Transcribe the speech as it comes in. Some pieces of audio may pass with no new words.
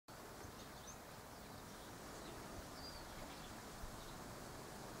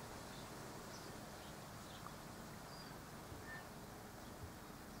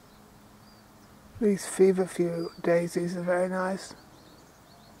These Feverfew daisies are very nice.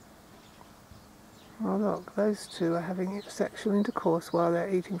 Oh look, those two are having sexual intercourse while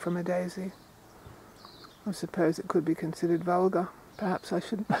they're eating from a daisy. I suppose it could be considered vulgar. Perhaps I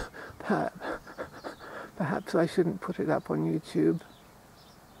shouldn't. Perhaps I shouldn't put it up on YouTube.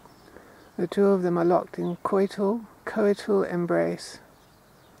 The two of them are locked in coital embrace,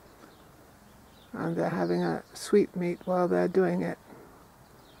 and they're having a sweetmeat while they're doing it.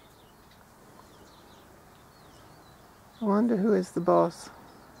 I wonder who is the boss.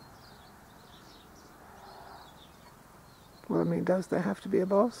 Well, I mean, does there have to be a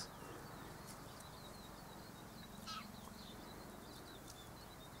boss?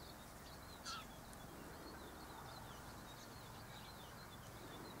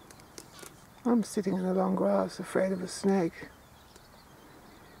 I'm sitting in the long grass, afraid of a snake.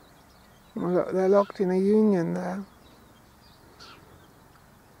 Oh, look, they're locked in a union there.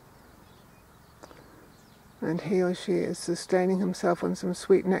 And he or she is sustaining himself on some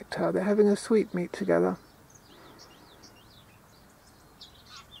sweet nectar. They're having a sweetmeat together.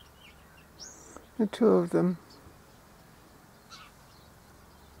 The two of them.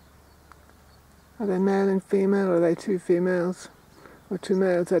 Are they male and female, or are they two females? Or two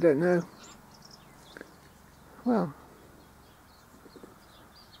males, I don't know. Well,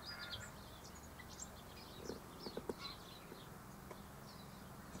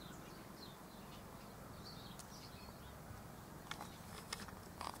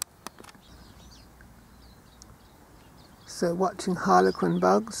 so watching Harlequin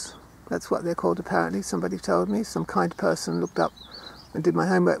Bugs, that's what they're called apparently, somebody told me, some kind person looked up and did my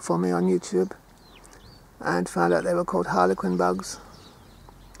homework for me on YouTube and found out they were called Harlequin Bugs.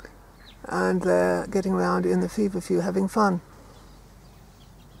 And they're getting around in the Feverfew having fun.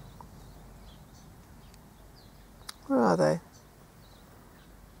 Where are they?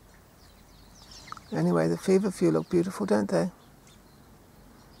 Anyway, the Feverfew look beautiful, don't they?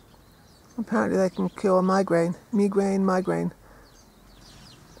 Apparently they can cure migraine,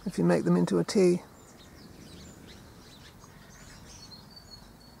 if you make them into a tea.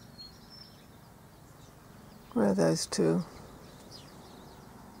 Where are those two?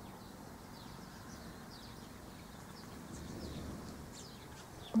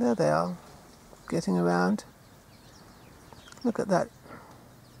 There they are, getting around. Look at that.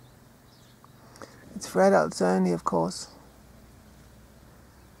 It's for adults only, of course.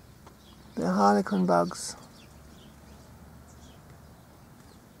 They're Harlequin bugs,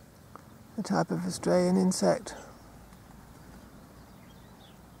 a type of Australian insect.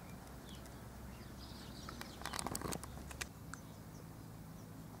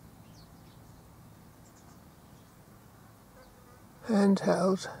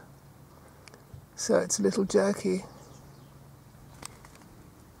 Handheld, so it's a little jerky.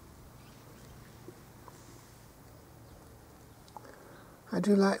 I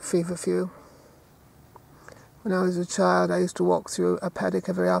do like Feverfew. When I was a child, I used to walk through a paddock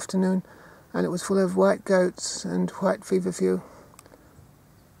every afternoon, and it was full of white goats and white Feverfew.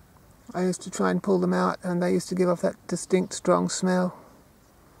 I used to try and pull them out, and they used to give off that distinct, strong smell.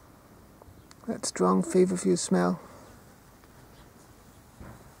 That strong Feverfew smell.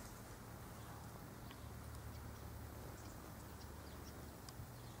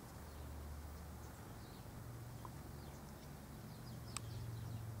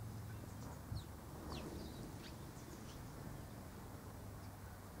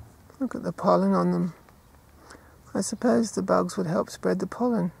 Look at the pollen on them. I suppose the bugs would help spread the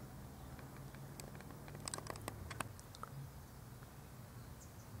pollen.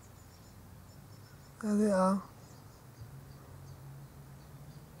 There they are.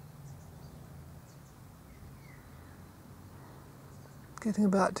 Getting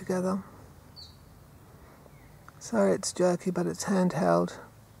about together. Sorry it's jerky, but it's handheld.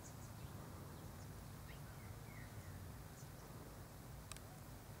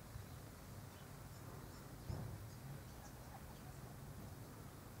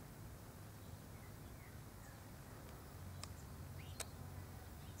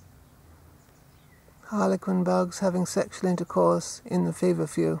 Harlequin bugs having sexual intercourse in the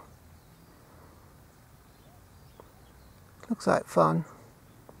Feverfew. Looks like fun.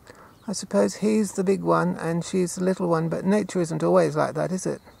 I suppose he's the big one and she's the little one, but nature isn't always like that, is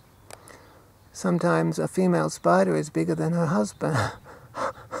it? Sometimes a female spider is bigger than her husband.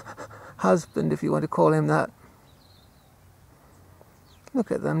 Husband, if you want to call him that.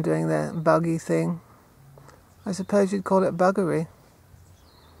 Look at them doing their buggy thing. I suppose you'd call it buggery.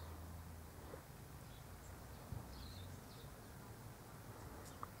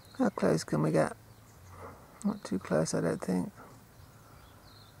 How close can we get? Not too close, I don't think.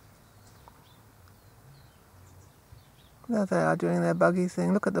 There they are doing their buggy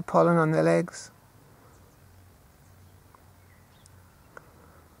thing. Look at the pollen on their legs.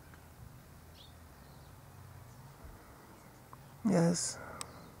 Yes.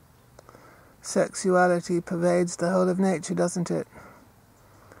 Sexuality pervades the whole of nature, doesn't it?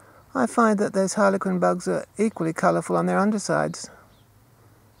 I find that those Harlequin bugs are equally colourful on their undersides.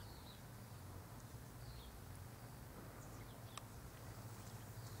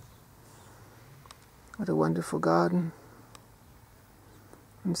 What a wonderful garden.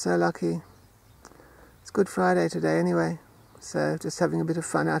 I'm so lucky. It's Good Friday today anyway, so just having a bit of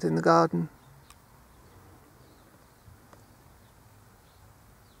fun out in the garden.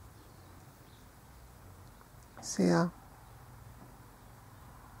 See ya.